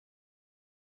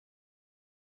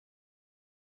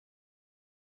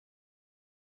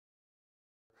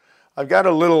I've got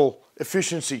a little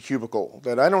efficiency cubicle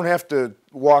that I don't have to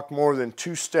walk more than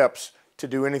 2 steps to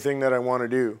do anything that I want to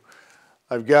do.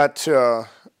 I've got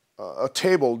a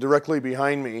table directly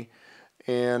behind me,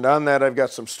 and on that I've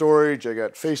got some storage. I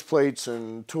got face plates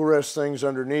and tool rest things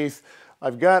underneath.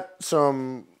 I've got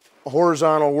some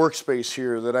horizontal workspace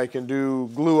here that I can do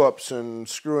glue ups and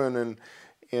screw in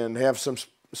and have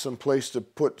some place to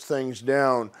put things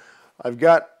down. I've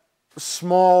got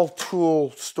small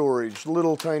tool storage,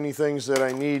 little tiny things that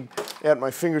I need at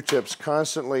my fingertips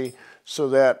constantly so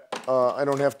that I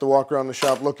don't have to walk around the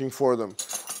shop looking for them.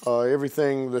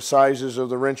 Everything, the sizes of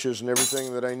the wrenches and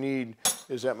everything that I need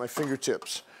is at my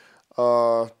fingertips.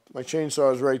 My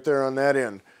chainsaw is right there on that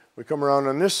end. We come around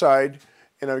on this side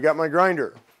and I've got my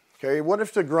grinder. Okay, what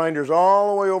if the grinder's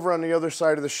all the way over on the other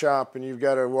side of the shop and you've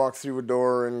got to walk through a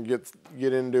door and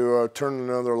get into turn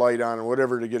another light on or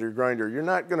whatever to get your grinder? You're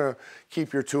not going to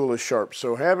keep your tool as sharp.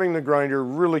 So having the grinder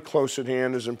really close at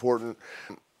hand is important.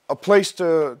 A place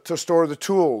to store the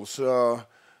tools.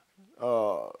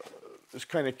 This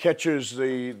kind of catches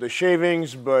the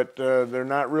shavings, but they're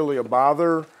not really a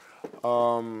bother.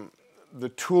 The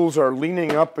tools are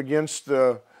leaning up against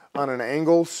on an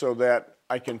angle so that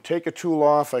I can take a tool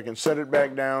off, I can set it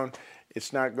back down,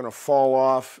 it's not going to fall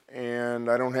off, and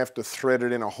I don't have to thread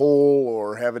it in a hole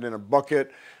or have it in a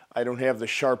bucket. I don't have the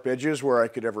sharp edges where I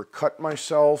could ever cut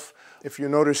myself. If you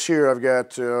notice here, I've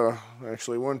got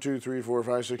actually 1, 2, 3, 4,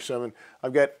 5, 6, 7.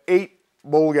 I've got 8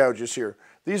 bowl gouges here.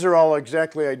 These are all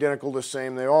exactly identical the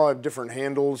same. They all have different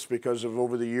handles because of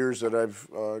over the years that I've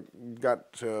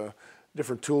got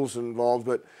different tools involved.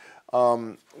 But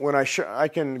when I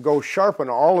can go sharpen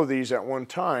all of these at one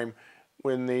time.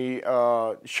 When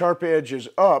the sharp edge is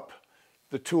up,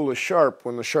 the tool is sharp.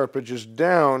 When the sharp edge is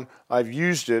down, I've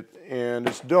used it and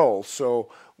it's dull. So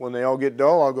when they all get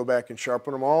dull, I'll go back and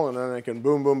sharpen them all, and then I can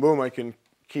boom, boom, boom. I can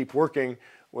keep working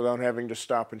without having to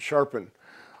stop and sharpen.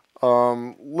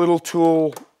 Little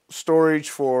tool storage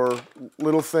for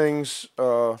little things,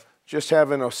 just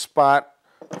having a spot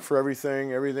for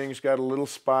everything. Everything's got a little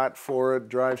spot for it,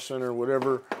 drive center,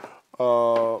 whatever.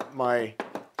 My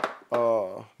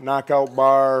knockout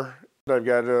bar. I've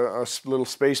got a little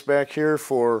space back here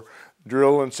for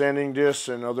drill and sanding discs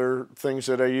and other things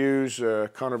that I use.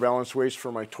 Counterbalance weights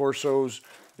for my torsos.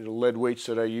 The lead weights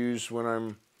that I use when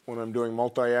I'm doing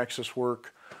multi-axis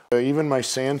work. Even my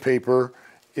sandpaper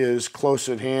is close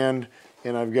at hand,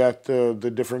 and I've got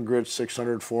the different grits,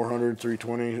 600, 400,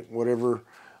 320, whatever,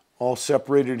 all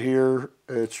separated here.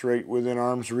 It's right within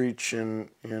arm's reach and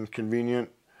convenient.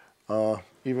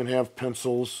 Even have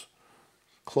pencils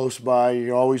close by.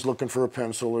 You're always looking for a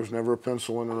pencil. There's never a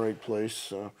pencil in the right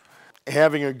place.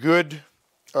 Having a good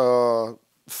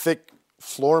thick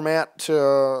floor mat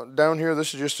down here.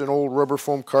 This is just an old rubber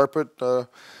foam carpet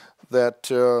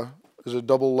that is a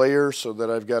double layer so that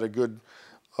I've got a good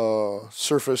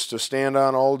surface to stand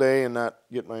on all day and not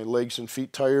get my legs and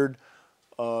feet tired.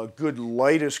 Good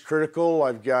light is critical.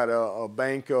 I've got a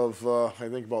bank of I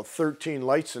think about 13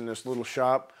 lights in this little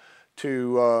shop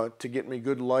to get me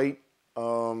good light.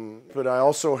 But I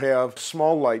also have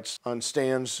small lights on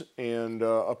stands and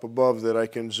up above that I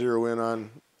can zero in on.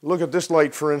 Look at this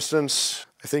light, for instance.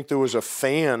 I think there was a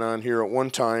fan on here at one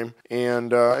time,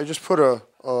 and I just put a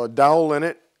dowel in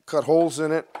it, cut holes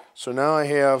in it, so now I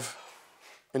have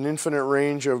an infinite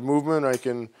range of movement. I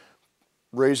can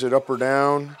raise it up or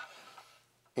down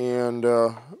and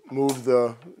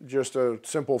move just a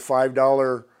simple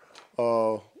 $5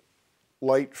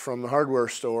 light from the hardware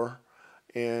store,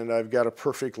 and I've got a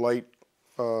perfect light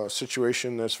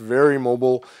situation that's very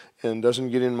mobile and doesn't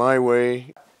get in my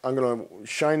way. I'm going to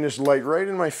shine this light right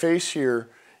in my face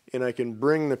here, and I can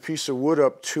bring the piece of wood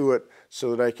up to it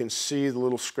so that I can see the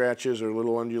little scratches or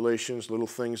little undulations, little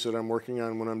things that I'm working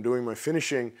on when I'm doing my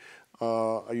finishing.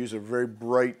 I use a very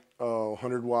bright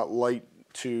 100-watt light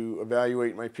to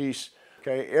evaluate my piece.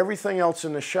 Okay, everything else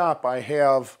in the shop I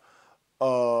have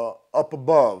up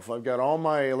above. I've got all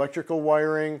my electrical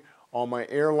wiring, all my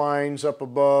air lines up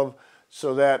above,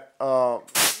 so that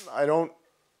I don't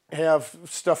have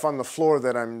stuff on the floor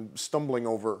that I'm stumbling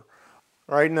over.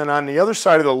 All right, and then on the other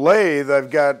side of the lathe,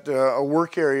 I've got a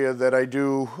work area that I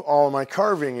do all of my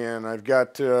carving in. I've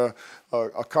got a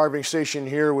carving station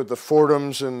here with the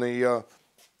Fortums and the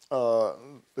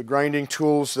grinding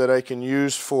tools that I can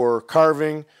use for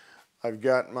carving. I've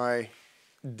got my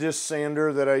disc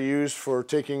sander that I use for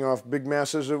taking off big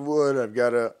masses of wood. I've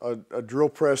got a drill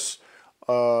press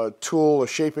tool, a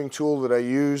shaping tool that I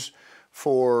use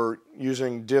for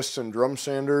using discs and drum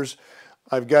sanders.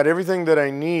 I've got everything that I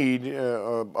need,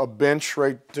 a bench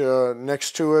right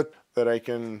next to it that I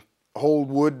can hold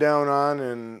wood down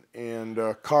on and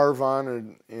carve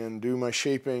on and do my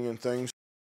shaping and things.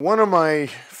 One of my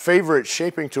favorite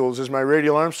shaping tools is my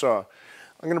radial arm saw.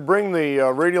 I'm going to bring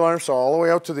the radial arm saw all the way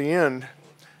out to the end.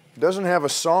 It doesn't have a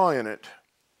saw in it,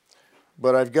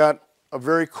 but I've got a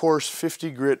very coarse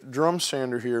 50 grit drum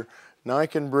sander here. Now I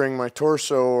can bring my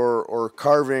torso or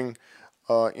carving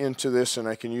into this, and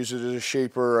I can use it as a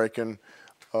shaper.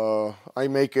 I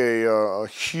make a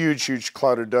huge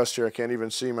cloud of dust here. I can't even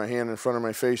see my hand in front of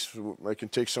my face. I can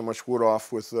take so much wood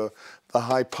off with the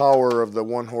high power of the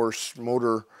 1-horse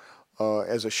motor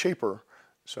as a shaper.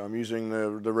 So I'm using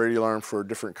the radial arm for a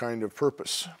different kind of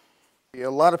purpose. A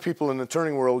lot of people in the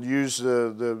turning world use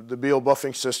the BL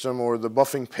buffing system or the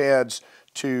buffing pads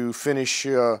to finish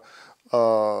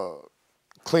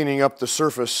cleaning up the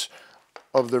surface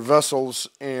of their vessels,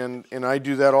 and I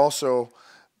do that also.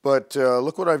 But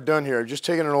look what I've done here. I've just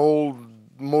taken an old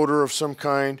motor of some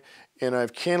kind and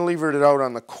I've cantilevered it out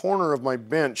on the corner of my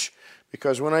bench,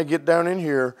 because when I get down in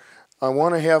here, I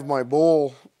want to have my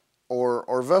bowl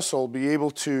or vessel be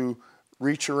able to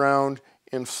reach around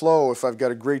and flow. If I've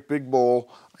got a great big bowl,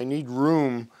 I need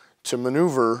room to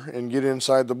maneuver and get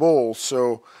inside the bowl.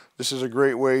 So this is a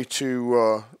great way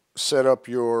to set up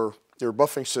your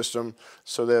buffing system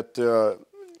so that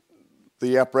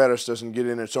the apparatus doesn't get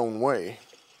in its own way.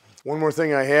 One more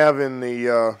thing I have in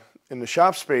the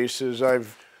shop space is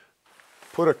I've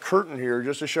put a curtain here,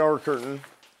 just a shower curtain,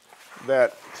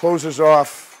 that closes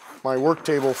off my work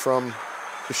table from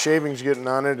the shavings getting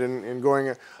on it and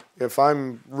going. If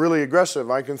I'm really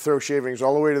aggressive, I can throw shavings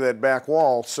all the way to that back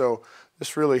wall. So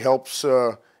this really helps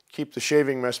keep the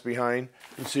shaving mess behind.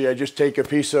 You can see I just take a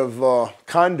piece of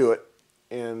conduit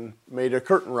and made a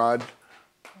curtain rod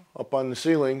up on the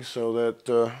ceiling so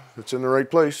that it's in the right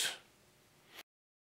place.